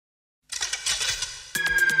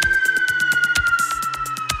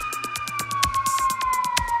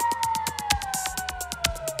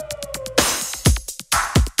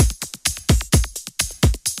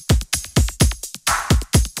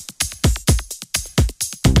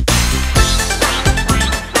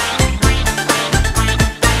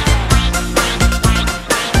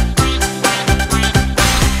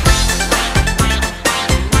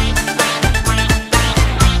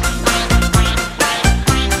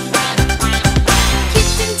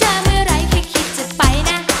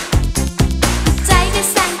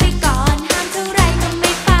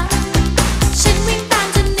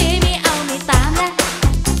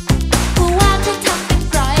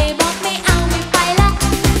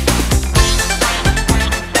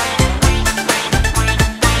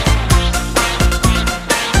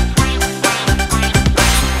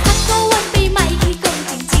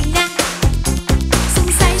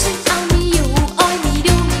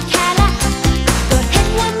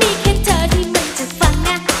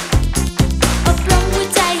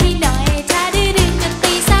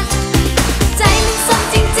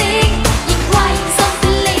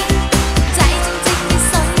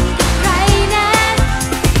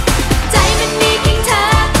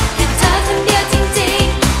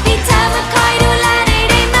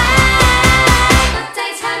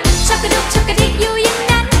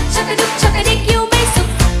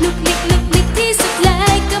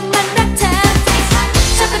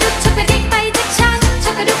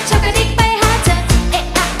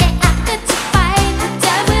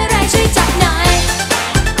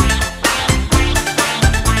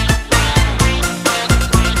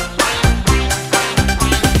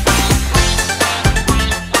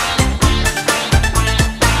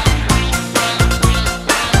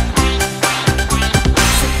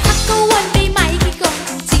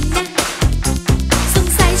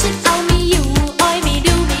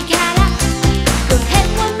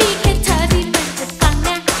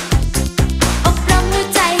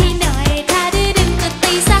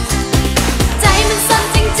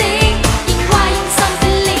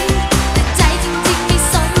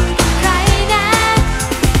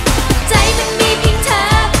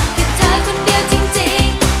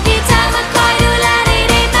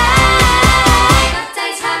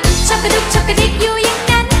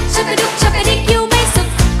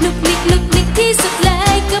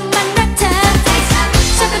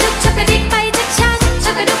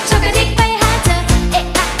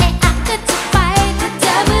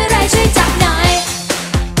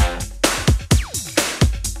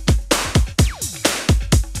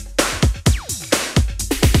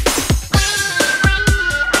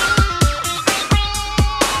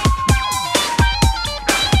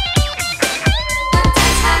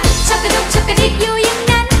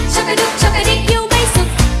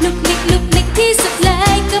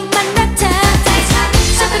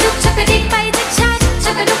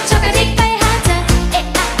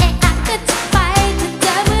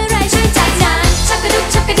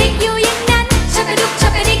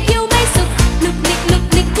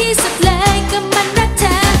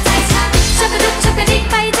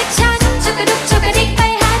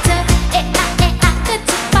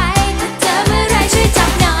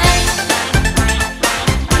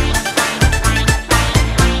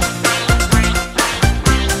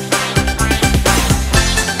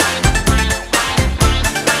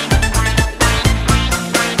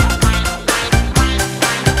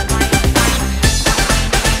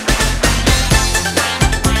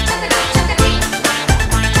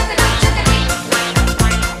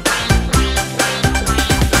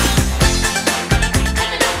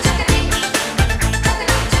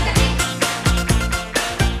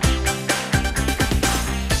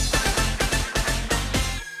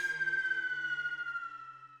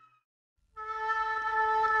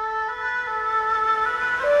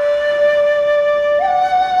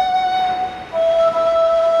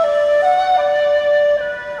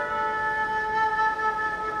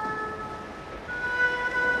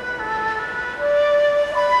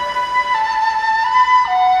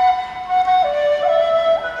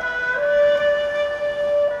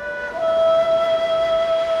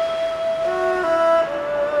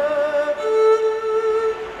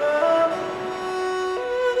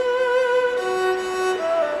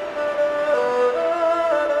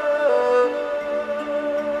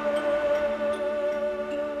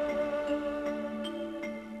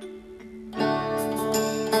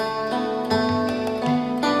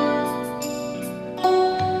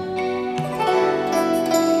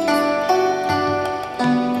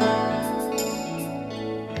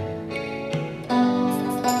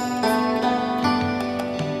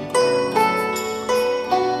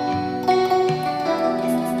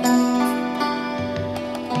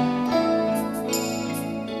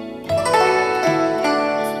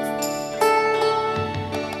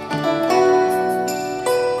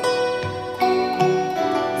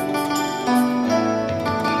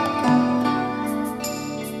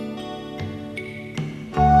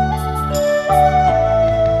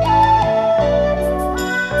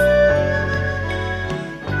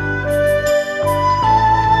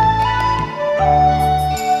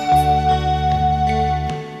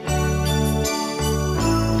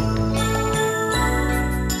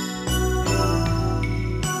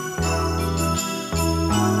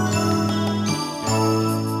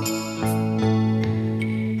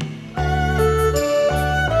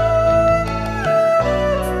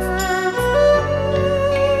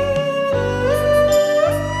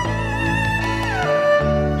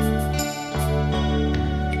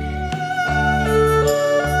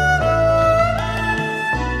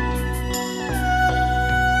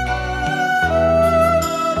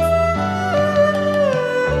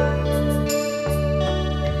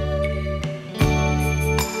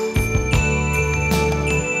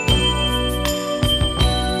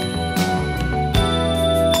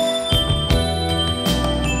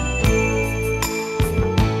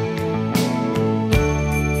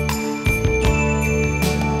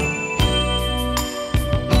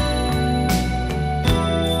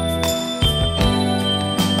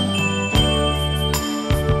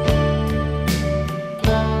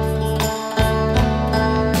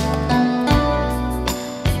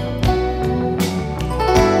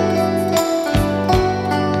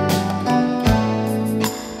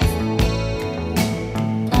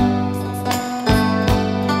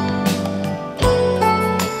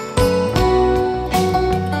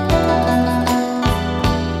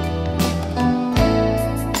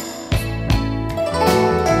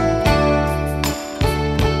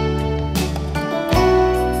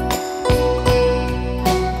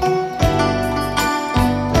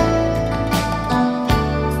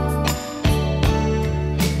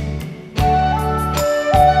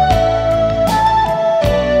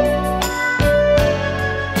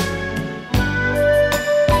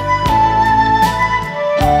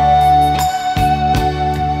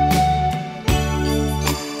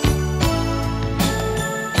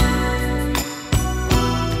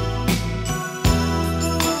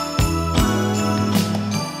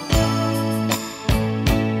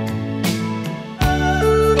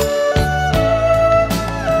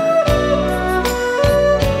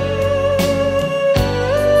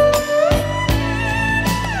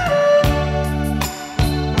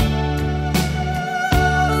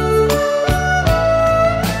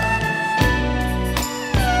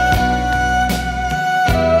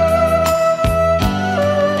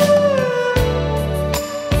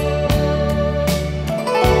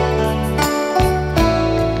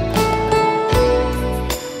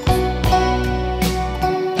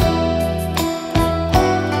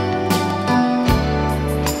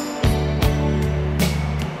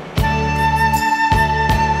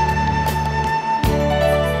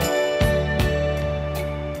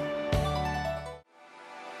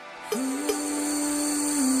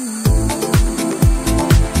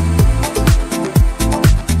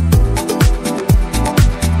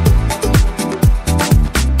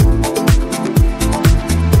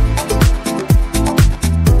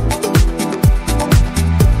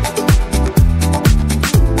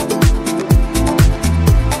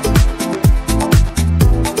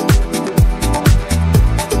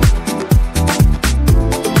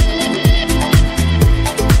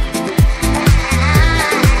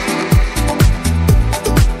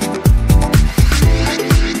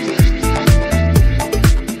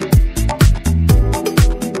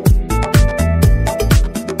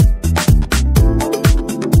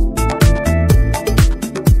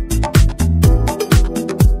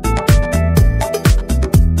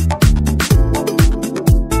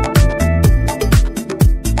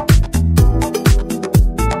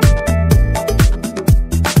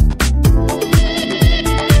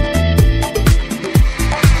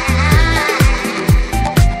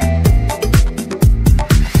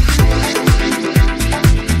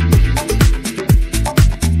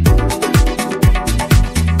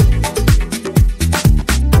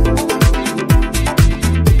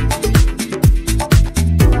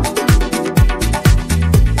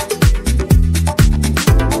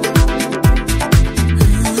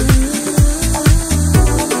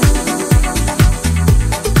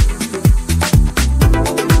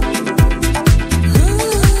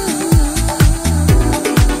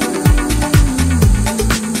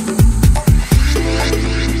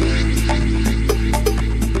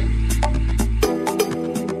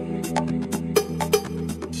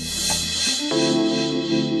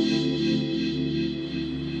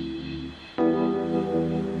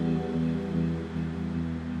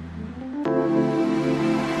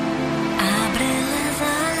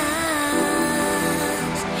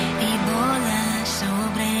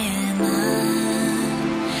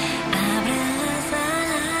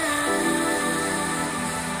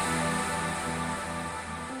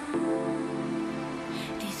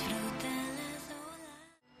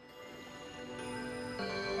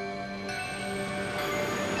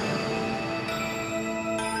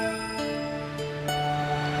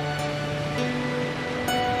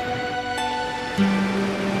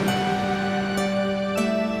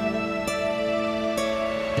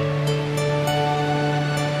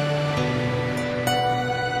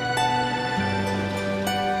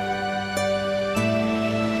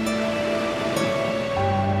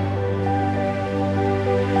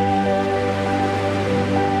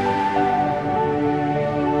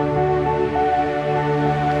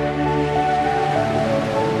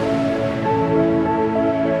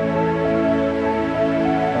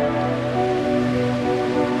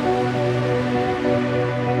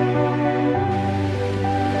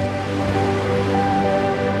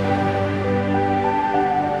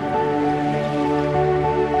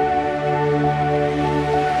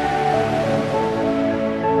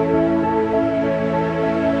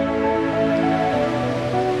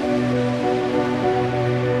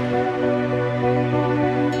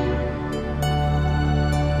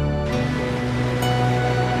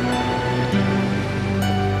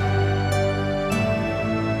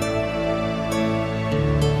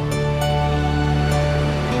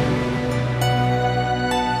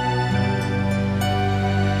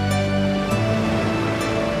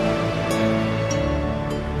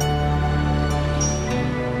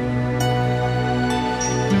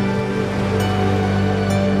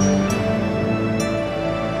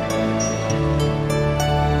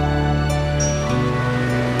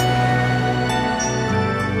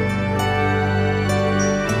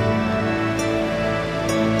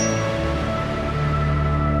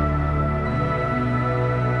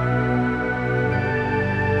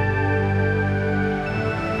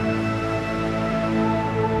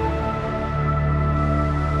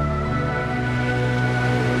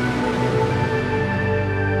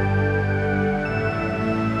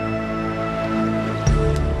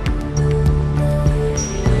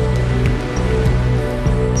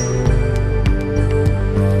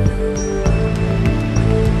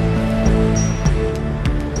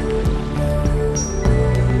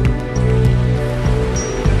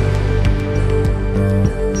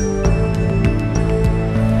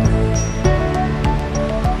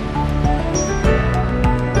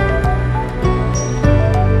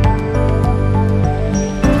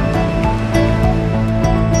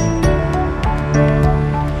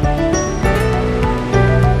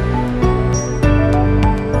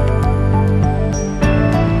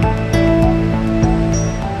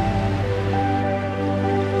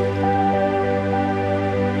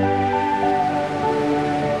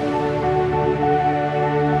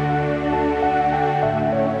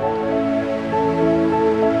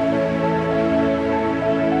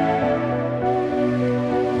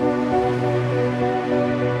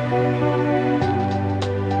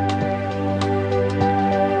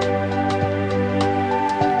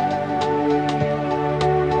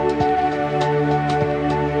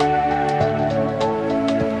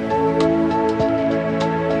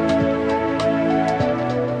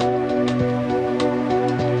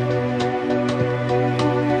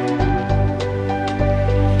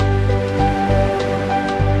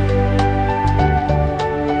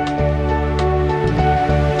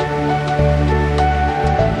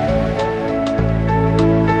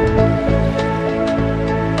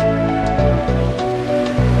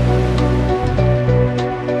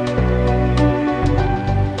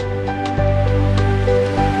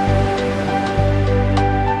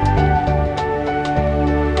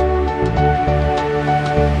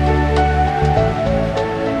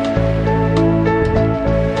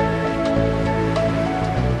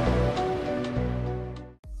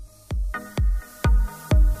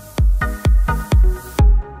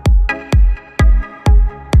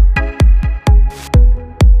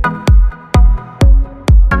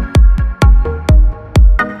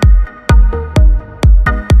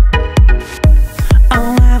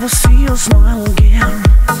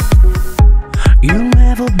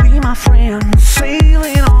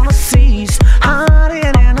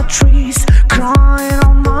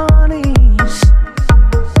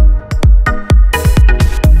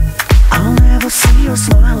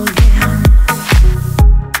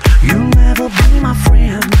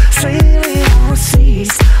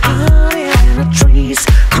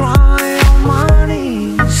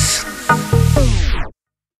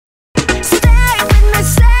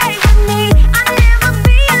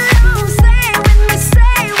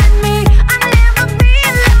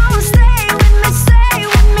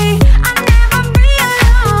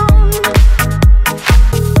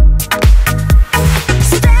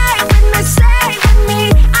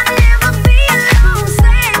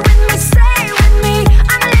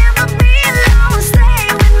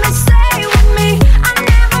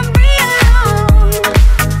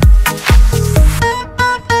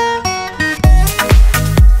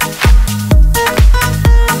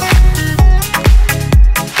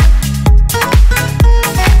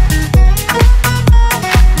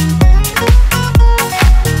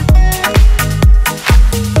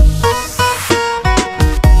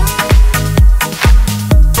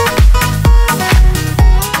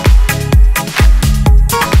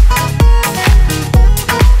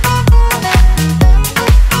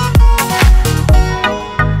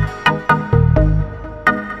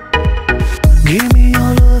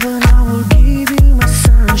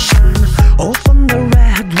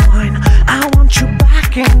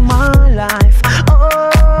life.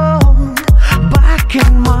 Oh, back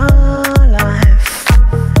in my life.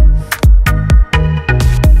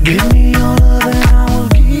 Give me your love and I will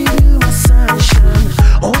give you my sunshine.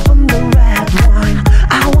 Open the red wine,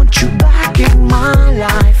 I want you back in my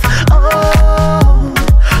life. Oh,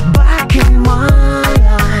 back in my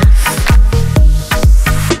life.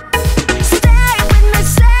 Stay with me,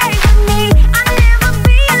 stay with me, I'll never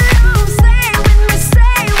be alone. Stay with me,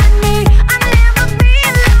 stay with me, I'll never be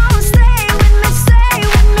alone. Stay with me, stay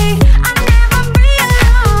with me, I'll never be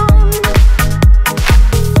alone.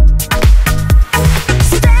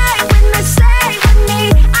 Stay with me, stay with me,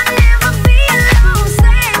 I'll never be alone.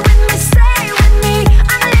 Stay with me, stay with me,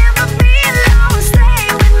 I'll never be alone. Stay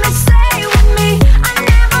with me, stay with me, I'll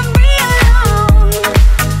never be alone.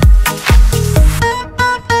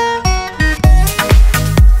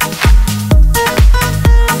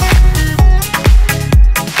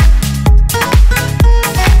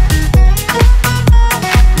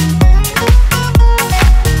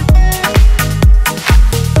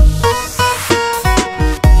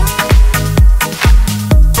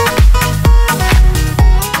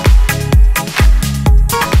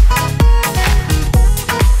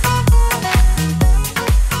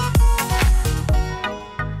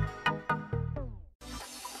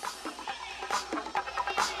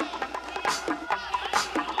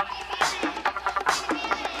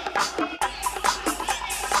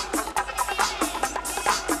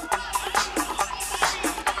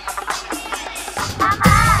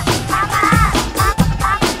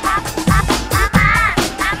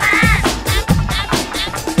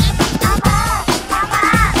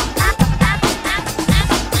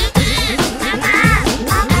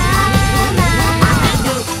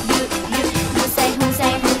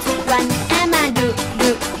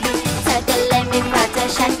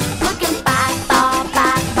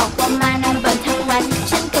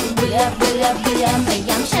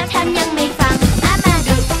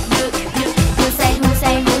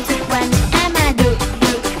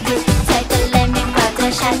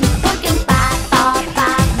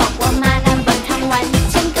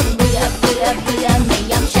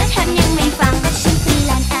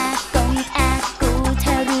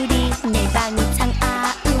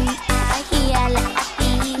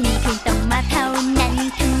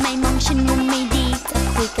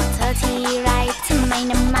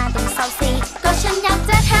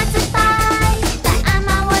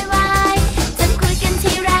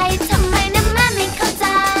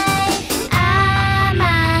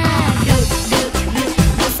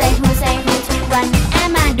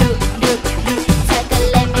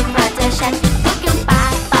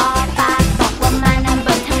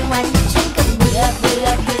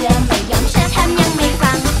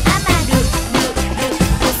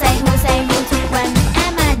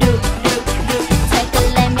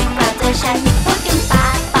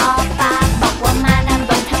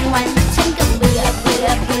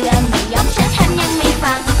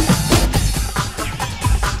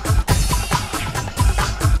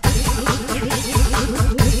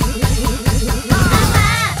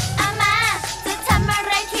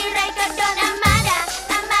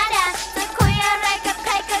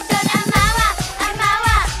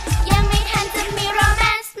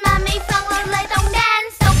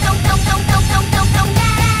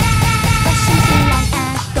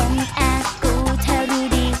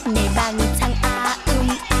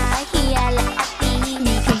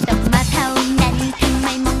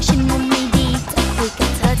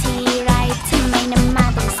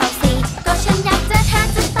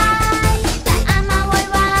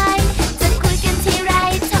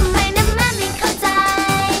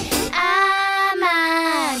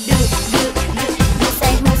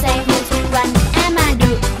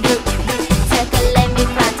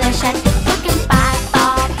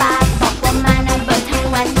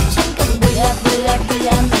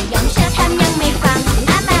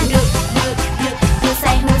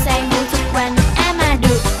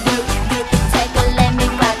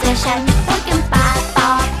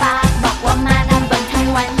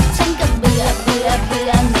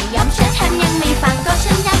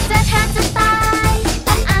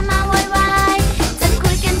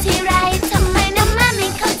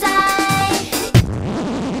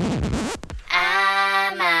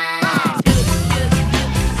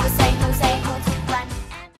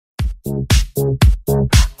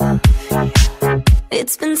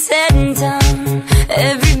 It's been said and done.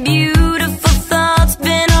 Every beautiful thought's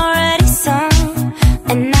been already sung.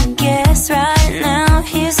 And I guess right now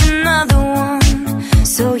here's another one.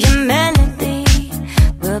 So your melody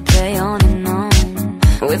will play on and on.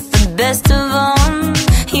 With the best of all,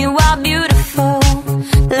 you are beautiful,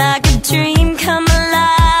 like a dream come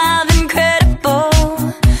alive and crazy.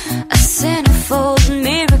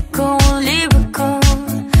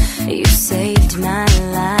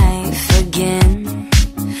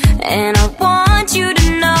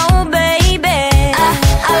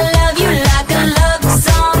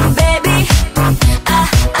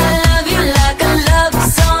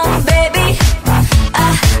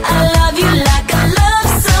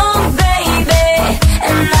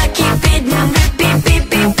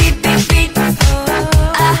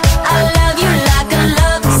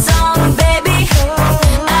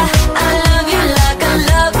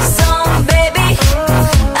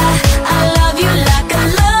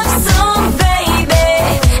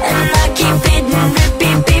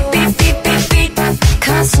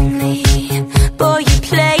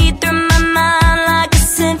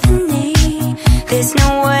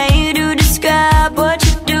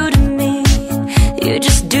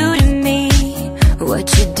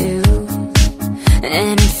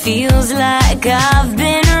 feels like I've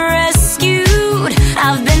been rescued.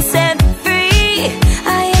 I've been set free.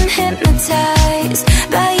 I am hypnotized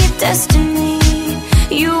by your destiny.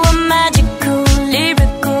 You are magical,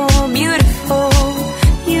 lyrical, beautiful.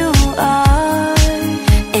 You are,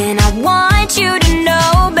 and I want you to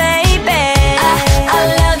know, baby, I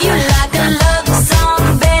love you like a love song,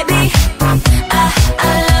 baby.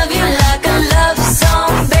 I love you like a love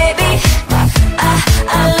song, baby.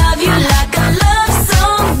 I love you like a love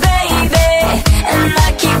song, baby. And I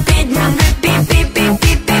keep it repeat, beat, beat,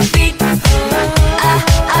 beat, beat, beat.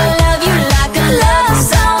 I love you like a love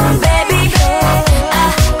song, baby.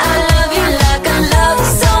 I love you like a love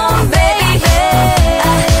song, baby.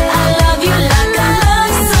 I love you like a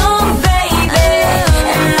love song, baby.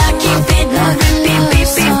 And I keep it repeat, beat,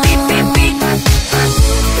 beat, beat, beat, beat.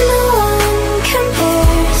 No one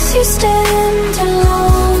compares, you stand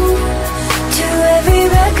alone to every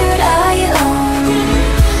record I own.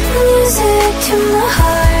 Music to my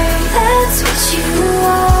heart, that's what you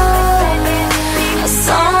are. A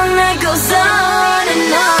song that goes on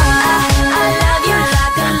and on. I love you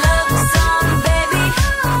like a love song, baby.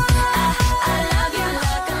 I love you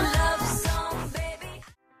like a love song, baby.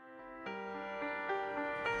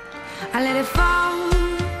 I let it fall,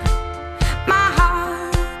 my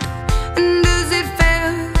heart, and as it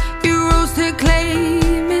fell, you rose to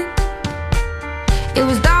claim it. It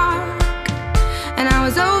was dark, and I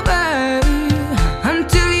was over,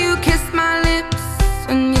 until you kissed my lips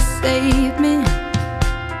and you saved me.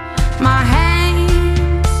 My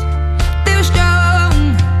hands, they were strong,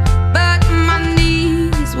 but my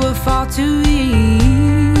knees were far too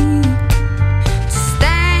weak to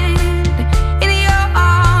stand in your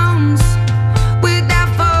arms without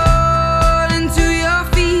falling to your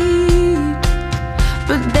feet.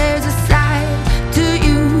 But there's a side to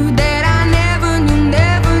you that I never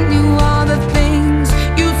knew all the things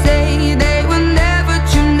you say, they were never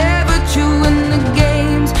true, and the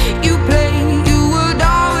games you play, you would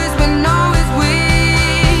always win, always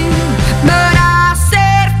win. But I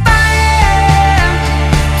set fire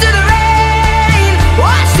to the rain,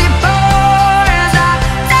 watch it pour as I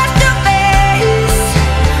touched your face.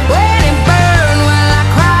 When it burned, well I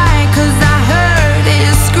cried, 'cause I heard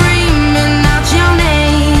it screaming out your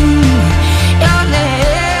name, your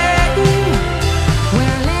name. When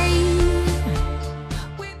I lay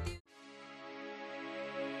with you.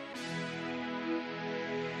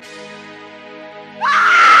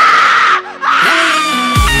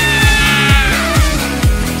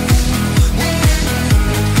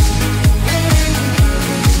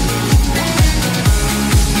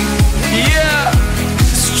 Yeah,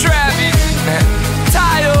 Strappy,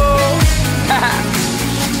 Tayo.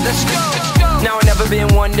 Let's go. Now I never been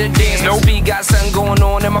one to dance. No beat, got something going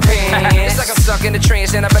on in my pants. It's like I'm stuck in a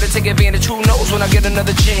trance, and I better take advantage. Who knows when I get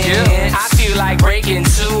another chance? I feel like breaking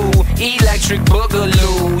two, electric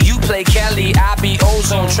boogaloo. You play Kelly, I be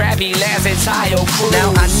Ozone, Trappy, Laz, and Tayo crew.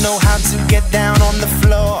 Now I know how to get down on the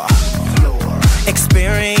floor.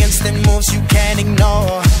 Experienced in moves you can't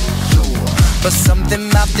ignore. But something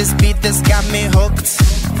about this beat that's got me hooked.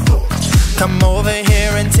 Come over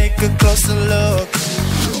here and take a closer look.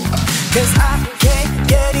 'Cause I can't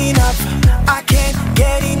get enough, I can't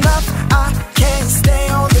get enough, I can't stay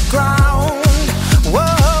on the ground. Whoa,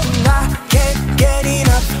 I can't get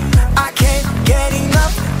enough, I can't get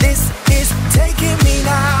enough. This is taking me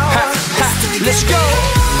now. It's taking Let's me go.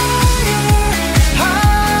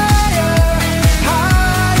 higher,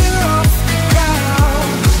 higher off the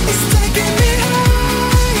ground. It's taking me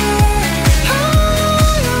higher,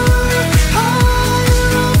 higher, higher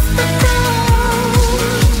off the ground.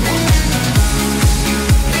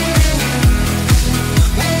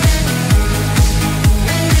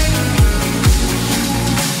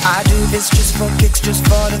 I do this just for kicks, just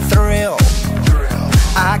for the thrill.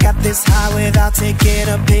 I got this high without taking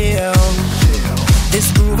a pill. This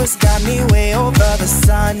groove has got me way over the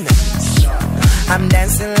sun. I'm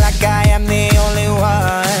dancing like I am the only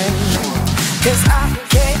one. 'Cause I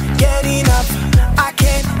can't get enough, I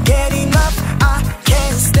can't get enough, I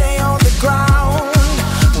can't stay on the ground.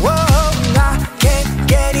 Whoa, I can't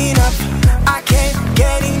get enough, I can't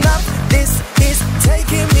get enough. This is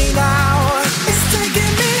taking me now. It's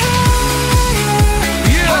taking me higher,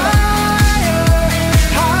 higher,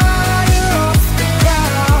 higher off the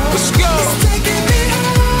ground. Let's go. It's taking me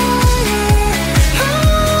higher,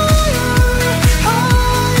 higher,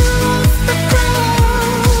 higher off the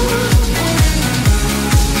ground.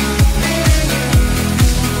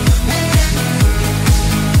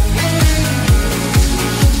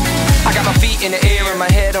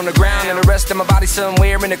 on the ground, and the rest of my body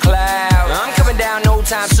somewhere in the clouds. I'm coming down no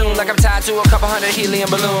time soon, like I'm tied to a couple hundred helium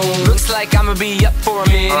balloons. Looks like I'ma be up for a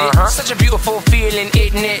minute. Such a beautiful feeling,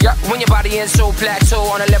 isn't it? When your body is so plateau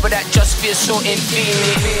on a level that just feels so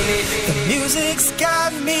infinite. The music's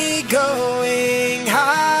got me going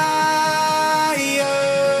higher.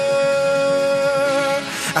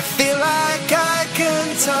 I feel like I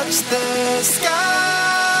can touch the sky.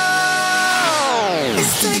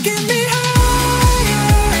 It's taking me higher,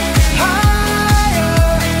 higher,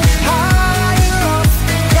 higher off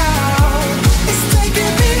the ground. It's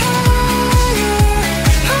taking me higher,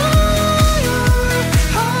 higher,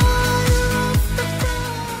 higher off the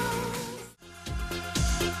ground.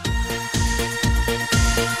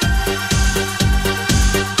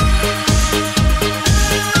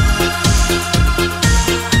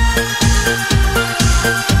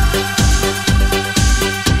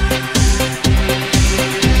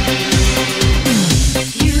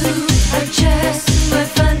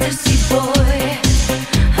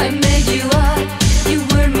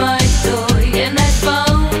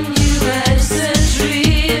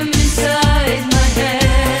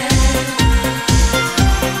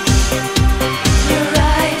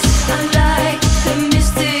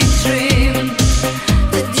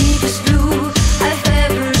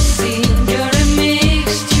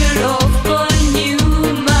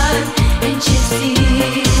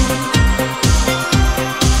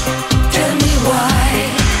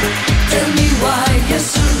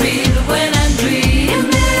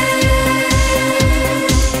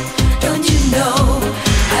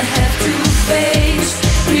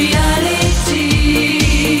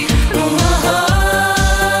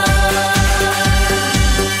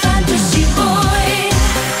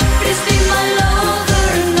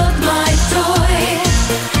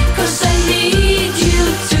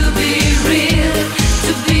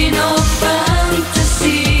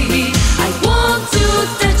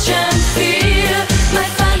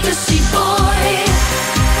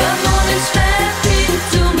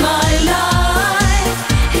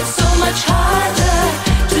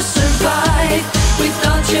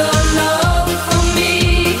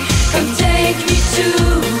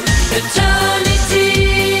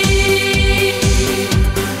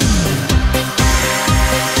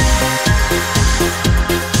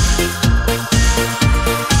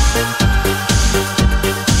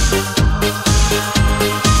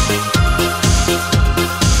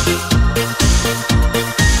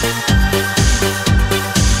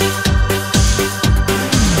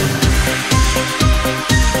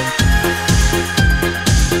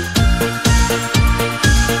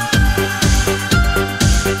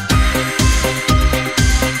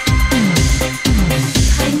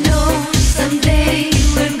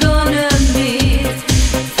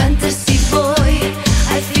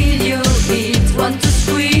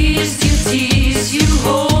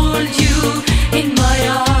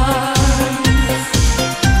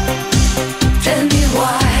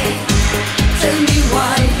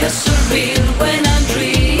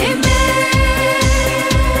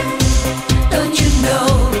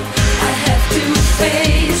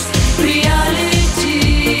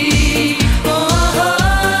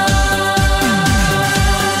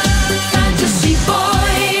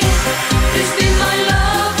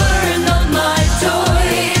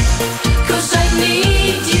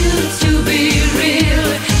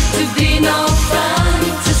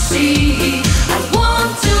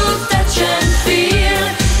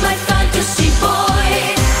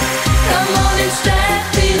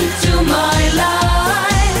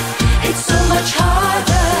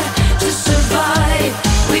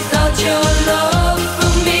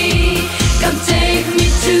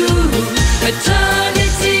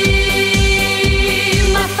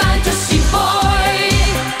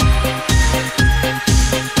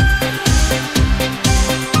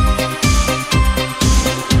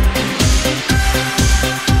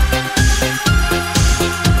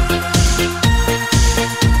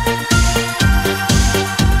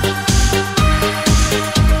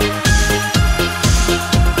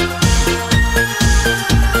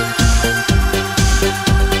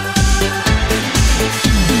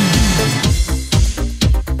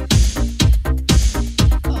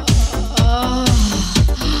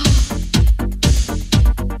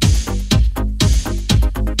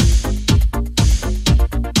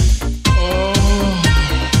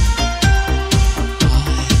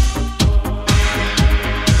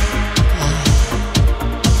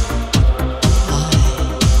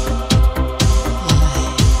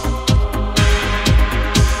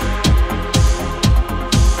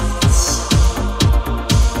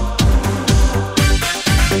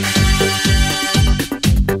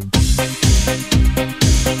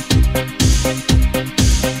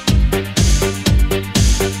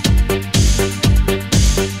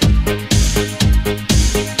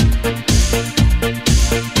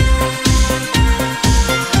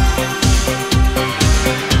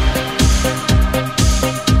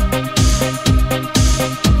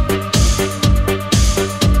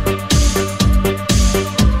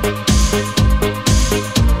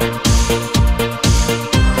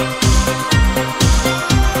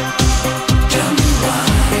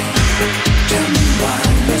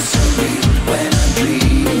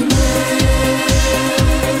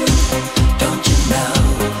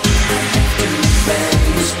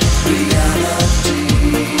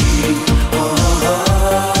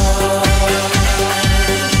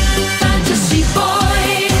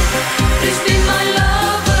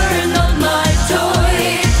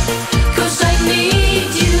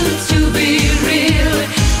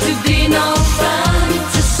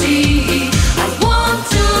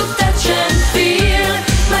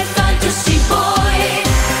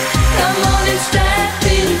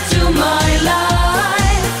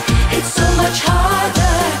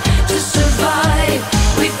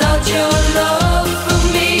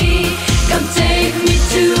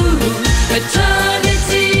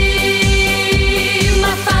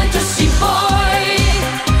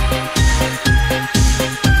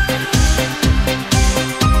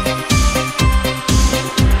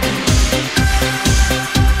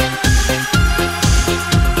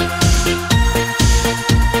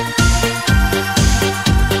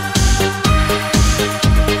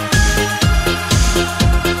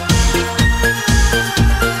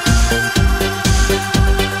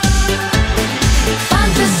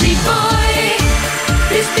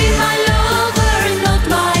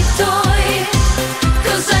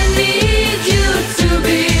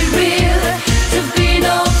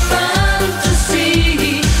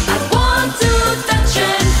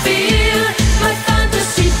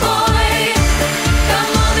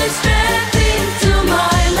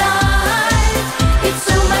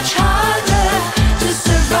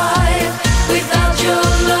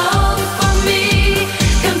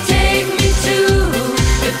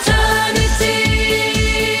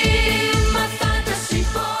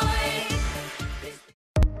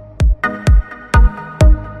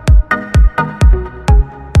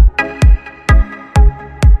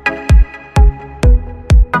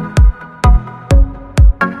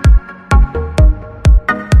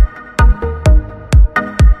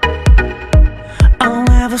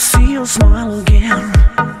 see your smile again.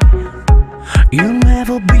 You'll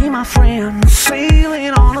never be my friend.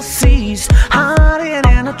 Sailing on the seas, hiding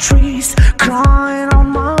in the trees, crying on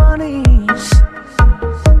my knees.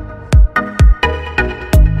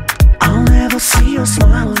 I'll never see your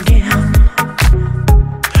smile again.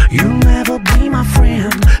 You'll never be my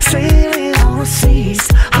friend. Sailing on the seas,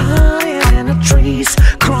 hiding in the trees,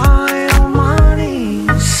 crying on my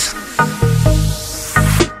knees.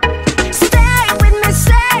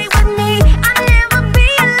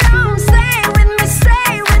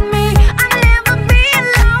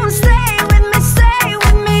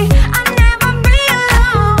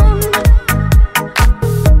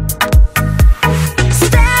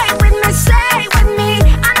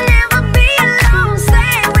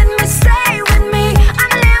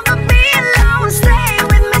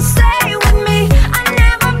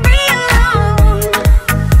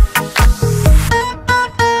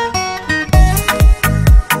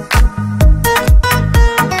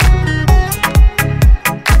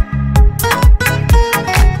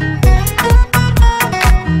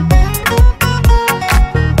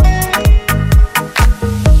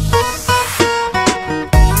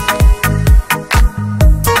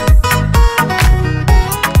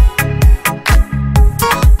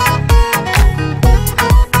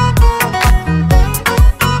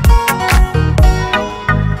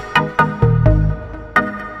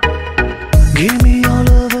 Give me your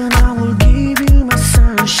love and I will give you my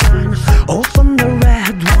sunshine. Open the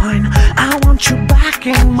red wine, I want you back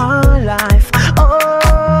in my life.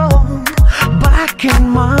 Oh, back in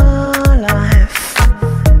my life.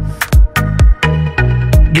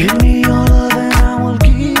 Give me your love and I will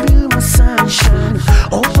give you my sunshine.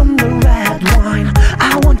 Open the red wine,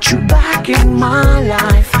 I want you back in my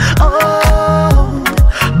life. Oh,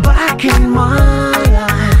 back in my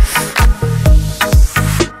life.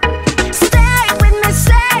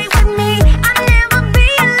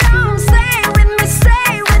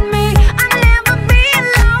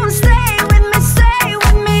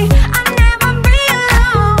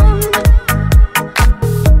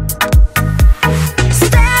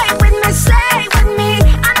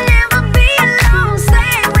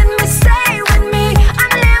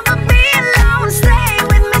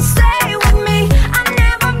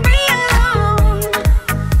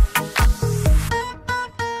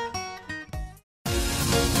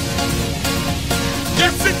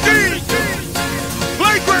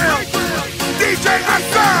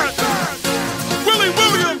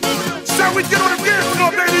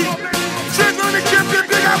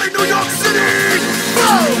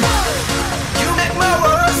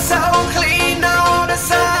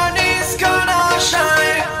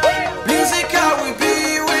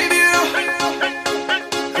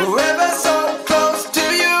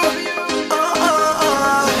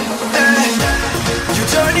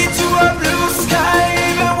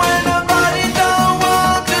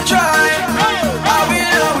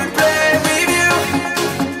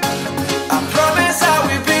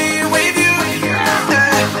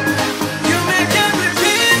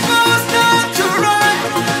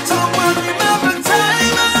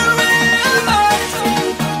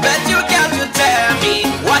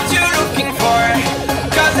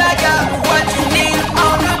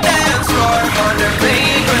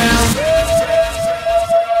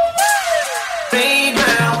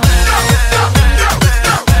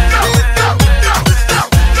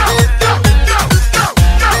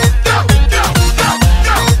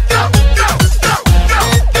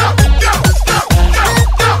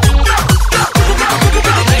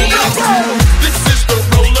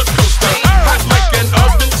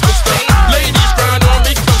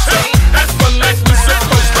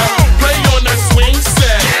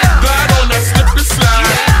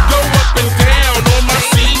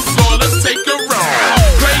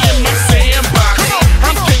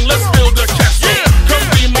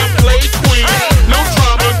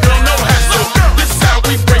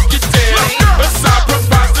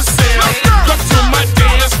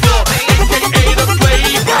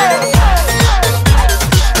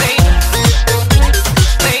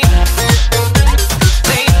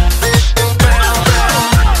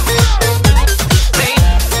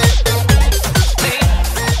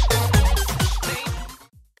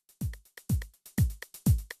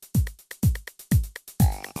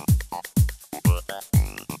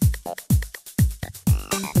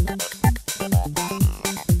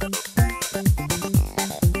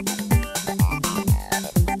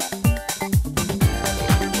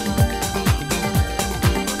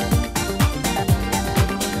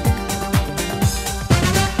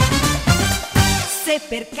 Se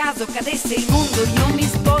per caso cadesse il mondo io mi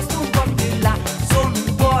sposto un po' più in là. Sono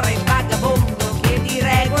un cuore vagabondo che di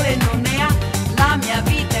regola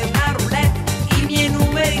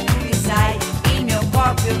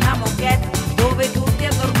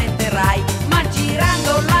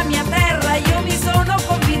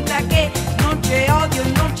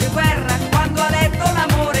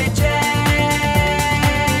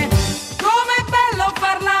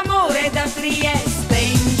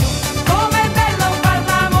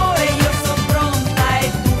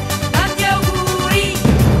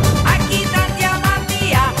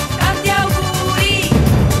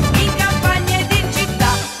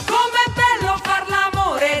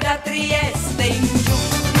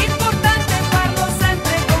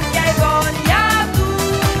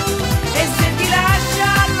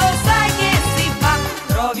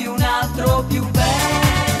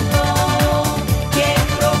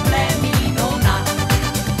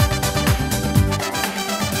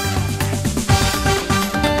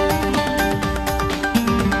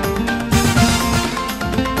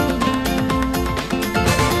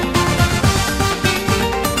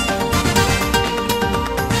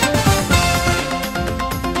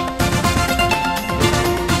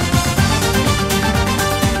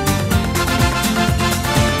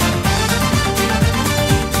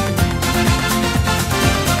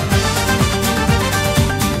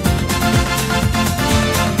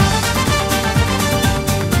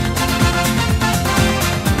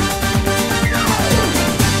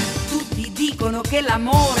dicono che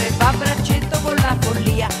l'amore va a braccetto con la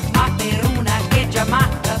follia, ma per una che è già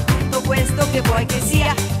matta tutto questo che vuoi che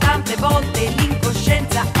sia, tante volte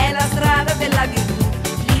l'incoscienza è la strada della virtù.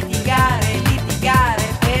 Litigare, litigare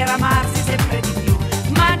per amarsi sempre di più,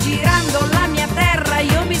 ma girando la mia terra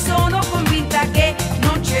io mi sono convinta che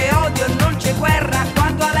non c'è odio, non c'è guerra,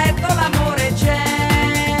 quando a letto l'amore c'è.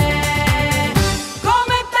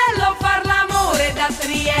 Com'è bello far l'amore da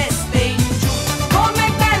Trieste in giù,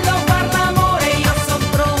 com'è bello far l'amore, io son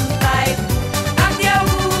pronta e tu. Tanti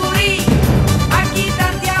auguri a chi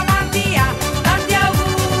tanti amanti ha, tanti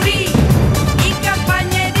auguri in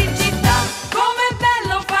campagna ed in città. Com'è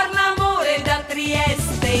bello far l'amore da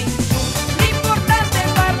Trieste in giù.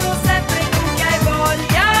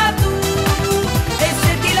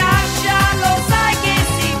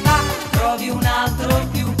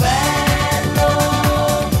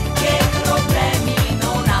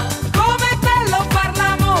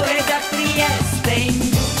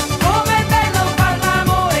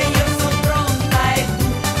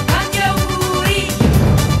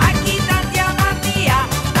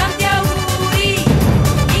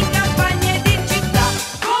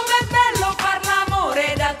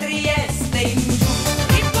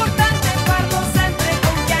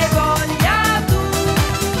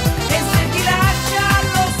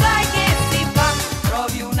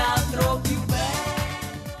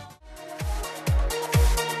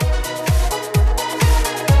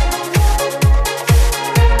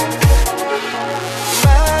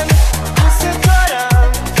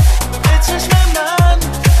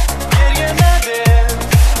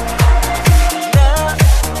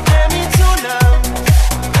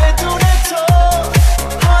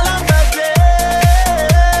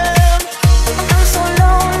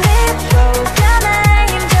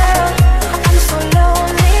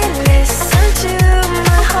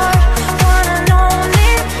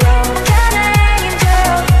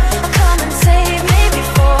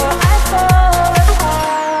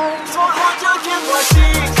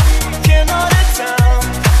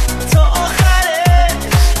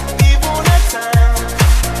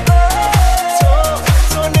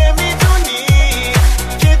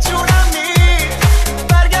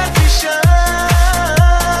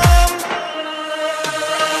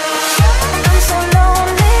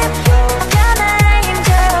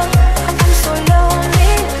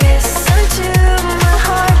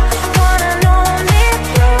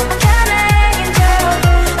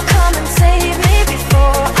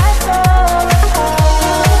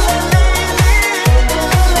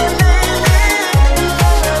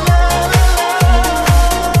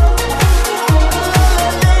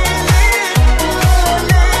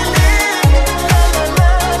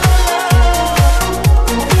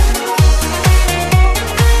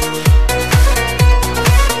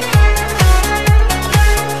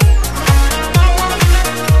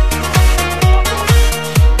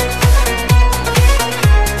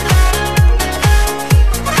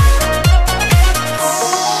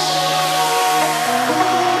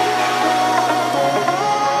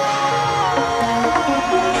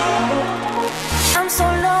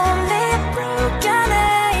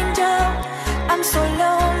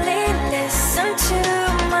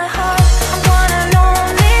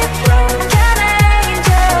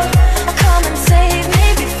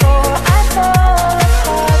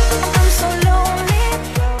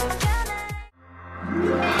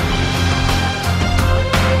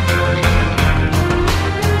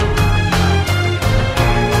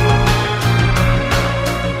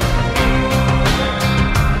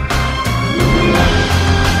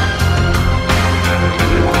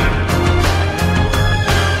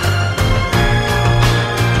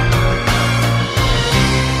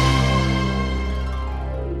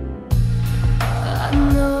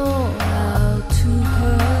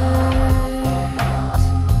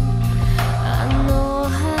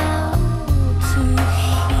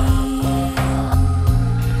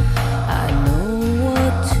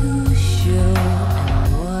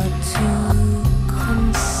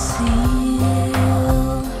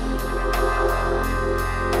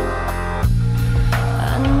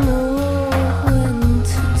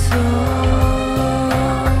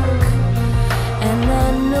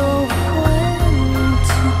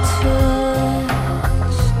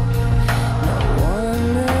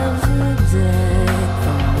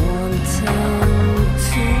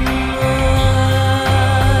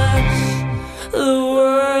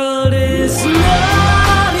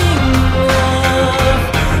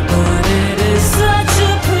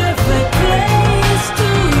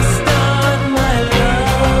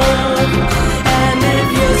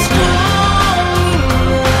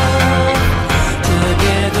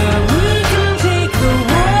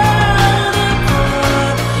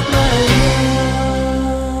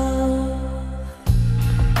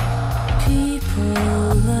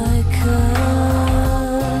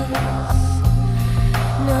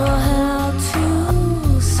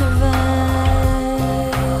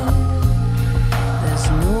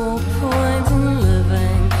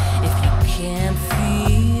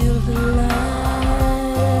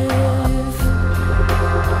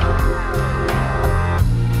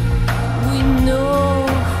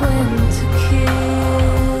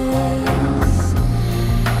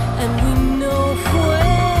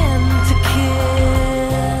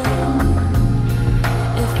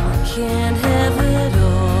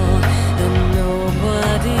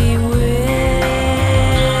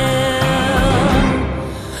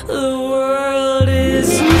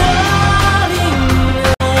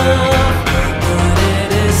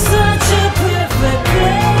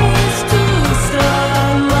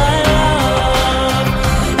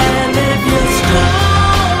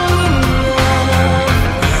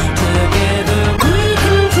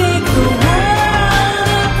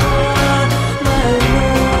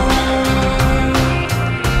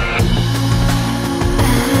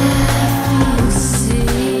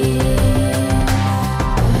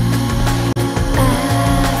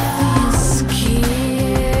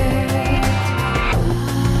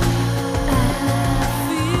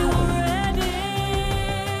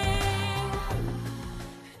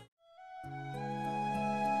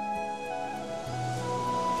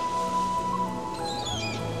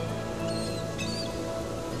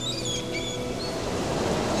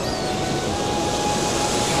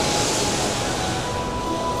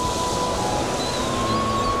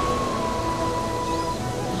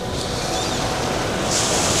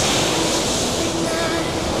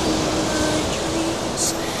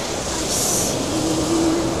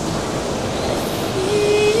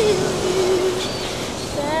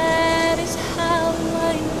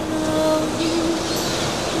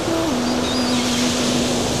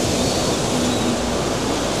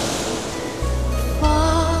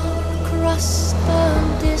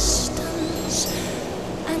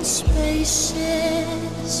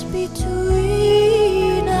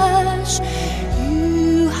 between us.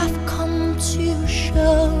 You have come to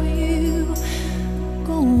show you.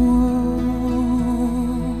 Go on.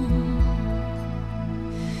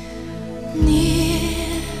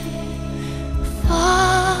 Near,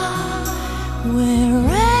 far,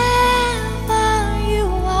 wherever you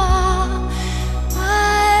are,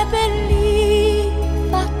 I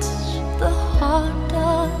believe that the heart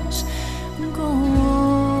does go on.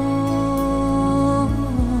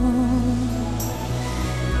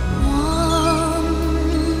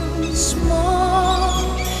 Once more,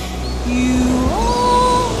 you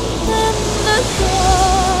open the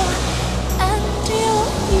door, and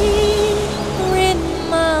you're here in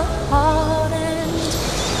my heart, and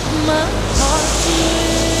my heart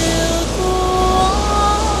will go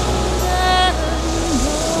on and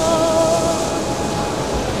on.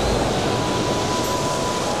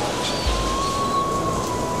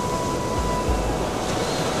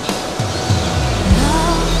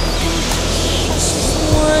 Love just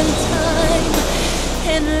one time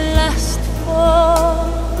and last for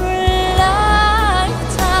a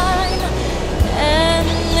lifetime, and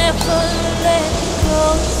never let go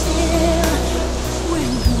till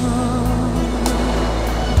we're gone.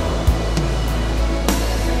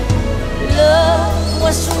 Love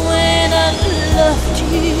was when I loved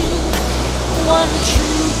you one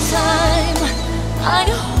true time. I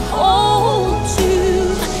hold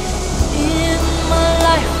you in my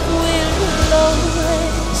life, will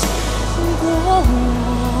always go on.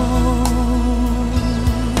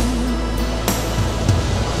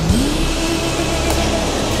 Near,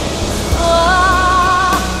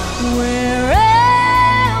 far, wherever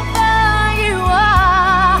you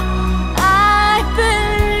are, I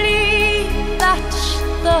believe that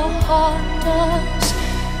the heart does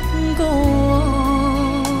go on.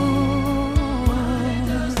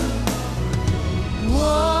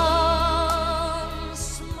 Once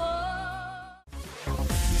more.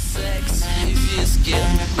 Секс и виски,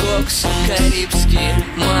 кокс карибский,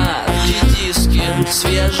 марки диски,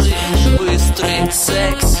 свежий, быстрый.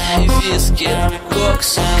 Секс и виски, кокс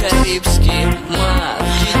карибский,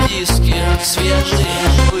 марки диски, свежий,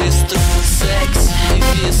 быстрый. Секс и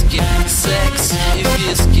виски, секс и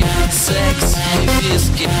виски, секс и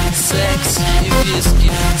виски, секс и виски,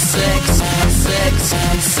 секс, секс,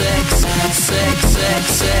 секс, секс,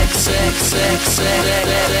 секс, секс, секс, секс,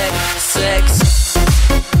 секс.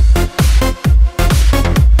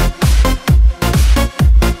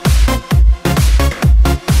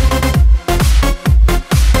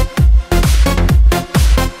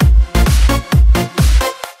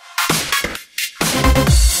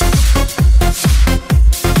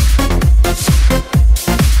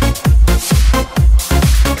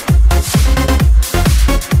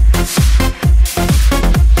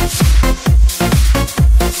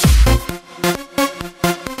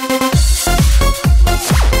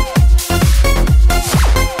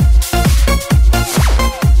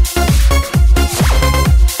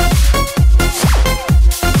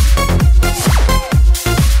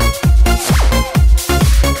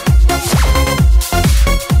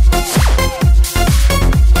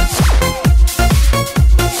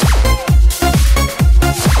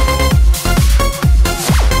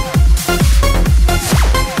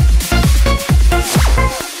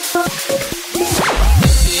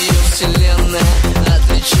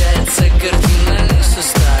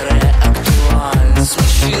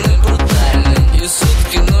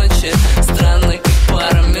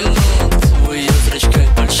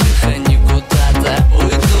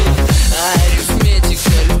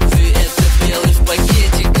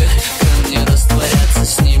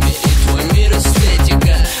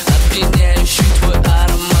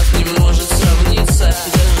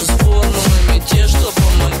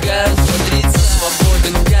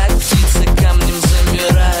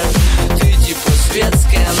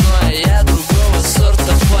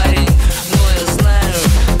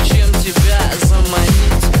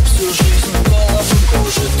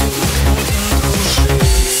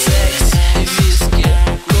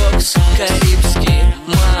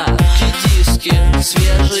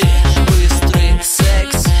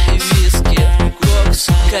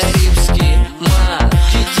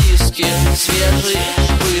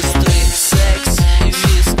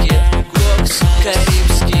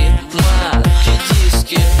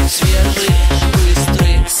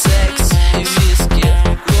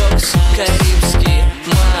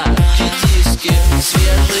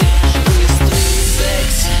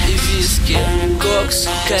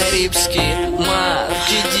 карибский,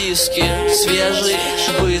 марки диски, свежий,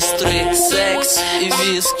 быстрый секс и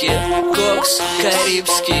виски, кокс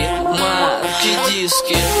карибский, марки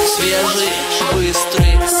диски, свежий,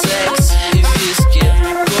 быстрый секс.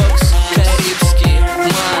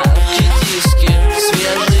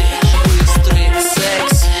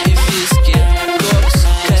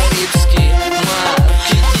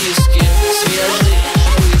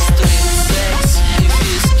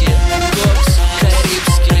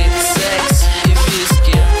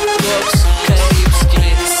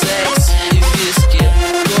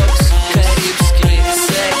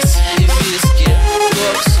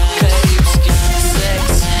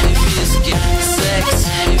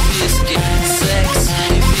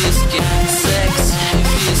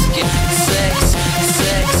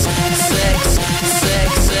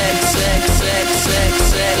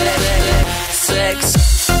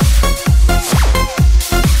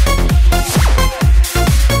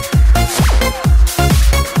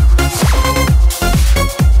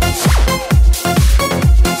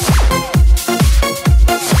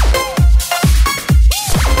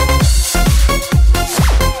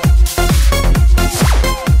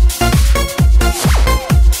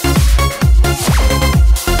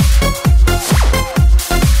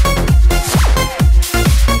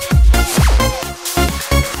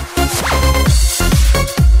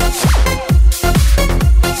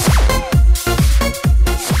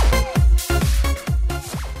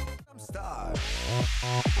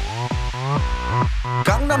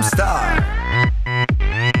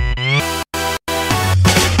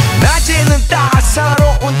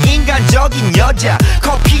 매력적인 여자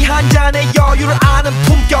커피 한 잔에 여유를 아는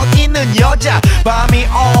품격 있는 여자 밤이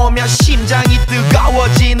오면 심장이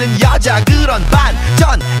뜨거워지는 여자 그런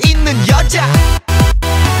반전 있는 여자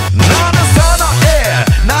너는 선어해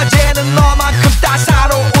낮에는 너만큼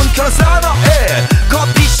따사로운 그런 선어해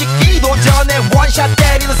커피 식기도 전에 원샷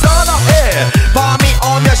때리는 선어해 밤이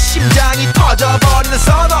오면 심장이 터져버리는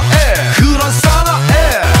선어해 그런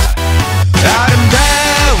선어해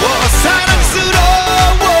아름다워 사랑스러워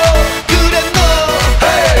그래 너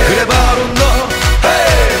hey. 그래 바로 너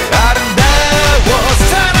hey. 아름다워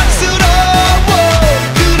사랑스러워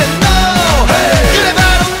그래 너 hey. 그래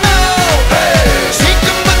바로 너 hey.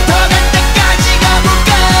 지금부터 갈 때까지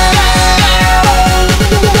가볼까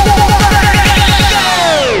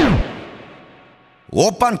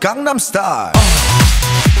오빤 강남스타일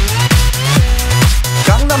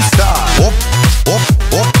강남스타일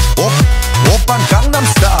오빤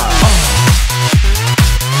강남스타일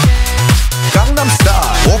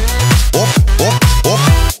강남스타일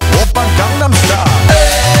오빤 강남스타일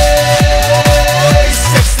에이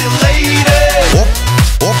섹시 레이디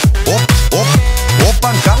오빤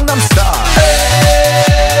강남스타일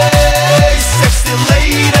에이 섹시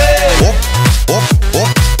레이디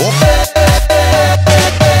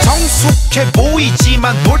정숙해 보이지만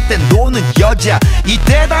놀 땐 노는 여자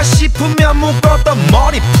이때다 싶으면 묶었던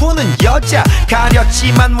머리 푸는 여자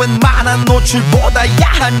가렸지만 웬만한 노출보다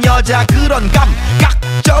야한 여자 그런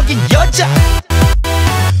감각적인 여자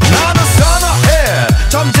나는 선어해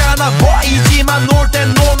점잖아 보이지만 놀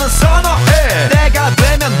땐 노는 선어해 내가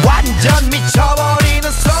되면 완전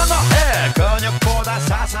미쳐버리는 선어해 근육보다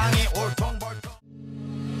사상이 올통벌통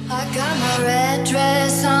I got my red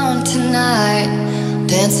dress on tonight,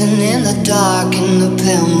 dancing in the dark in the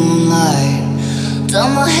pale moonlight.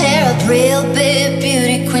 Done my hair up real big,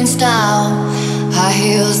 beauty queen style, high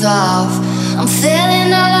heels off, I'm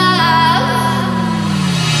feeling alive.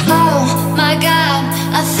 Oh my God,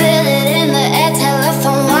 I feel it in the air,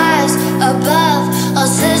 telephone wires above, all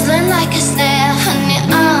sizzling like a snare. Honey,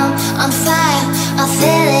 I'm on fire, I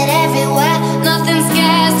feel it everywhere, nothing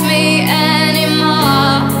scares me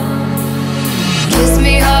anymore. Kiss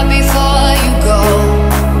me hard before you go.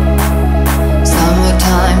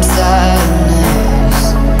 Summertime sadness.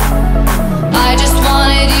 I just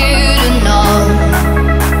wanted you to know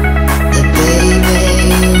that baby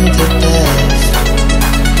you're the best.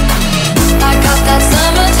 I got that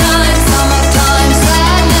summertime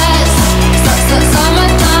sadness.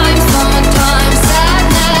 Summertime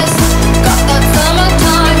sadness. Got that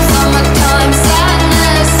summertime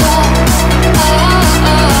sadness. Oh, oh,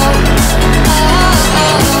 oh.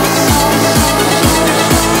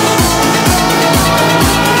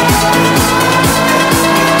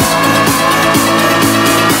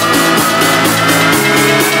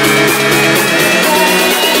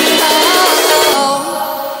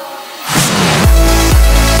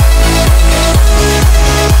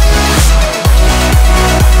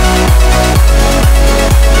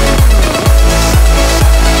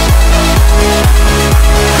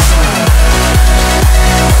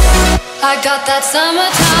 I got that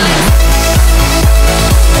summertime.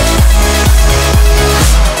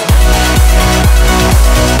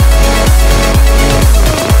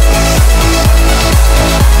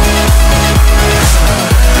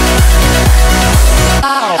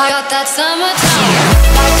 I got that summertime. I got that summertime.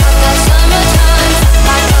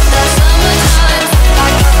 I got that summertime.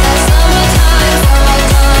 I got that summertime.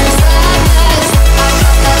 Summertime sadness. I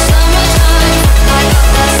got that summertime. I got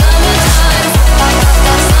that summertime. I got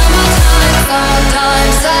that summertime.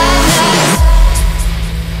 Summertime sadness.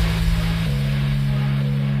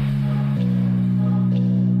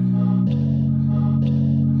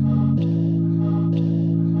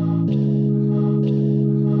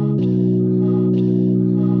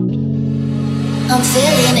 I'm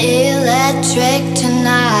feeling electric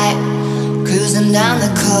tonight, cruising down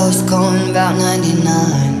the coast, going about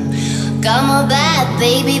 99. Got my bad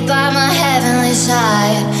baby by my heavenly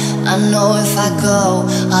side. I know if I go,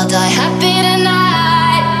 I'll die happy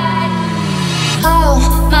tonight.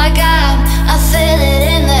 Oh my God, I feel it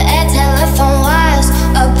in the air, telephone wires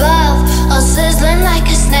above, all sizzling like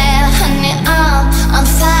a snare. Honey, I'm on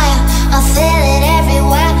fire, I feel it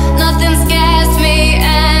everywhere, nothing scares me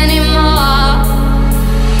anymore.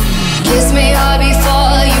 Kiss me hard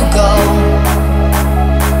before you go.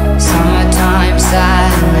 Summertime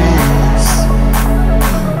sadness.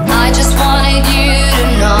 I just wanted you to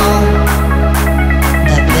know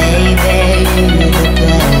that baby you're the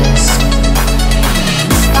best.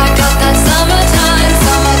 I got that summertime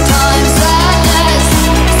sadness.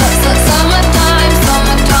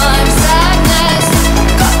 Summertime sadness.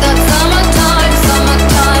 Got that summertime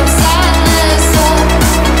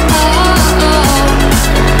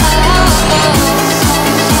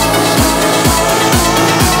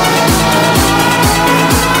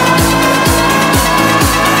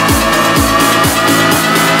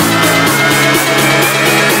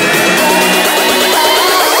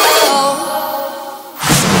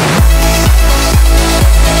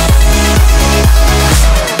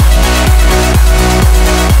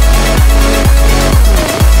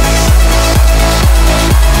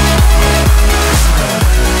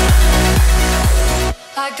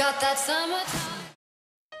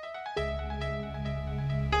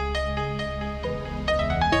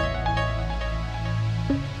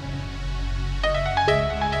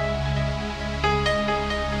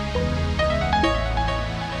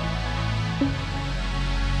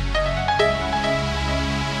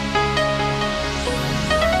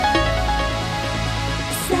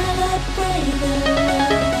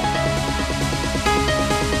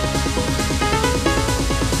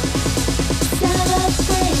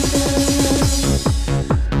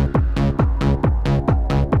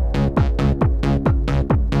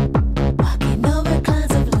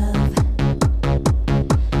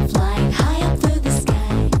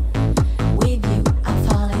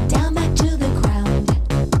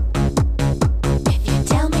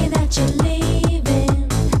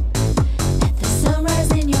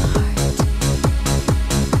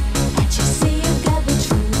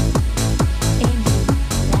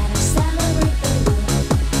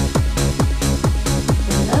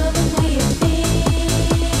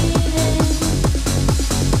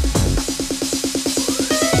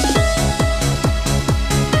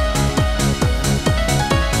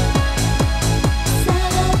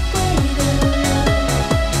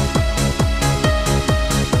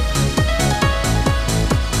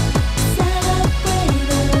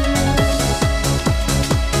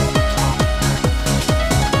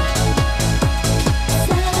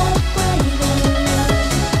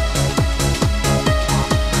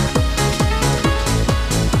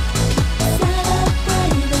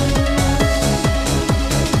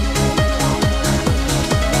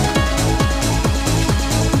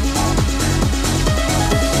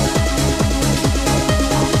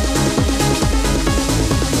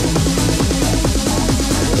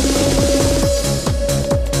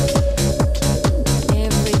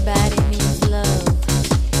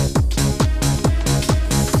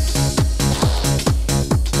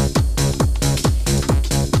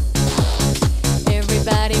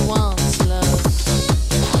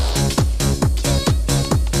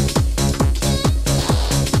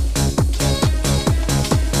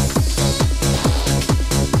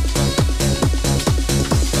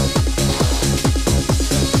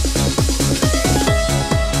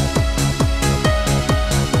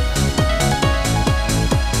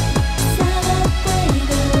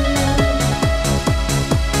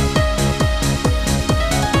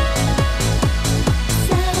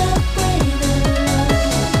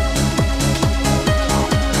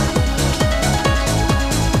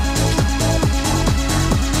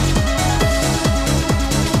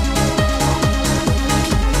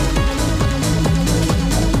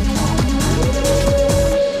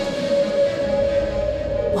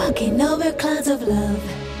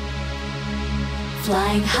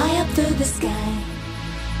high up through the sky.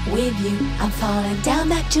 With you, I'm falling down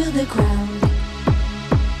back to the ground.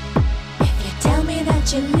 If you tell me that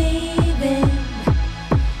you're leaving,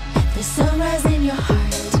 let the sunrise in your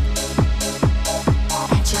heart.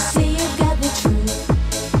 Can't you see you've got the truth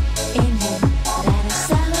in you? Let us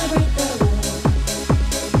celebrate the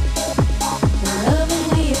love and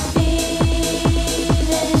we are feeling.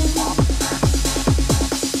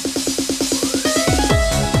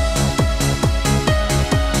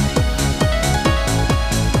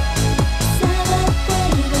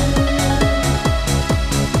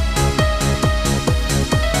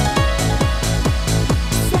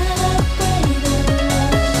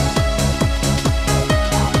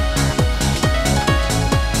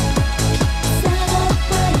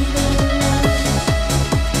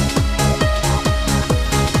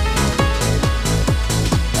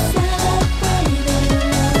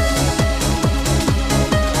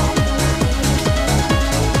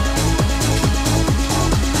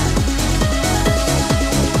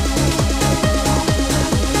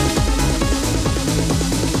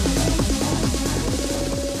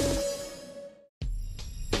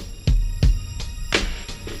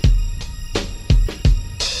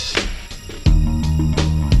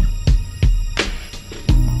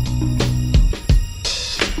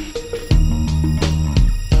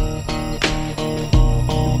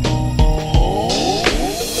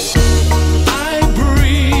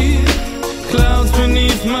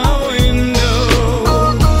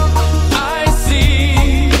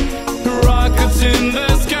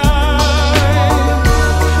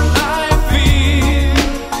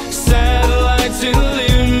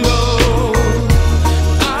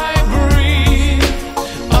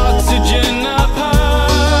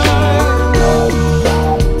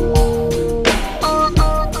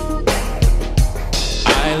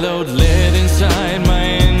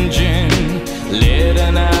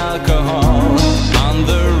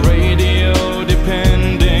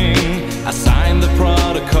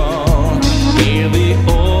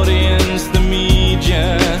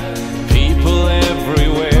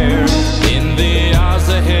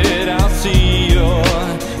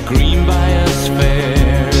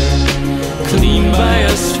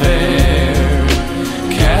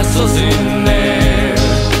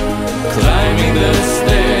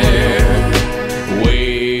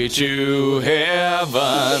 To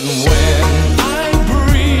heaven when I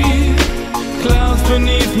breathe, clouds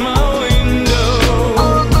beneath my window.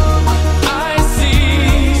 I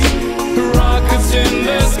see rockets in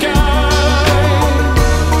the sky.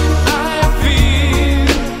 I feel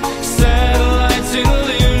satellites in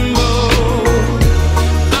limbo.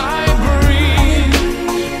 I breathe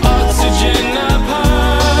oxygen up high.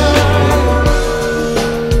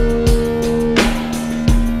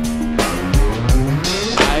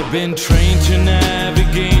 I've been trained to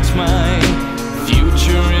navigate my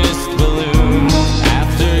futurist balloon.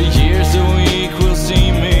 After years a week will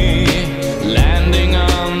see me landing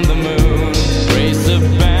on the moon. Raise a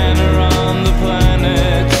banner on the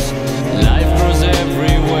planets. Life grows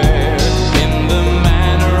everywhere in the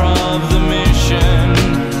manner of the mission.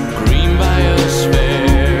 Green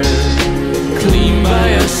biosphere, clean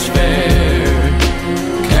biosphere,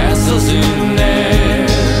 castles in air,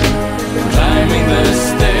 climbing the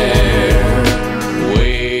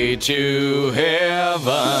to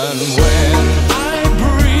heaven when I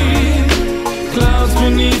breathe, clouds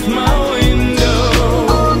beneath my window.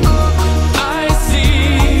 I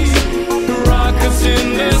see rockets in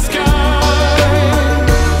the sky.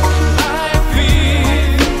 I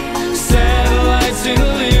feel satellites in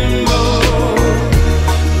limbo.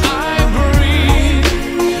 I breathe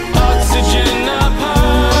oxygen up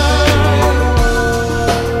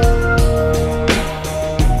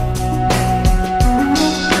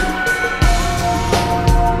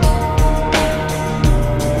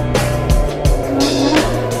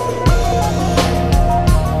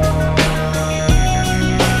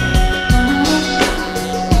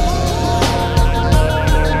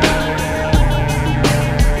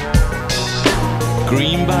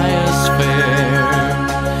green biosphere,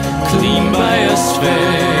 clean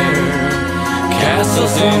biosphere,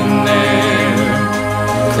 castles in air,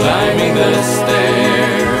 climbing the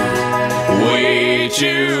stair, way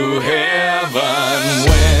to heaven.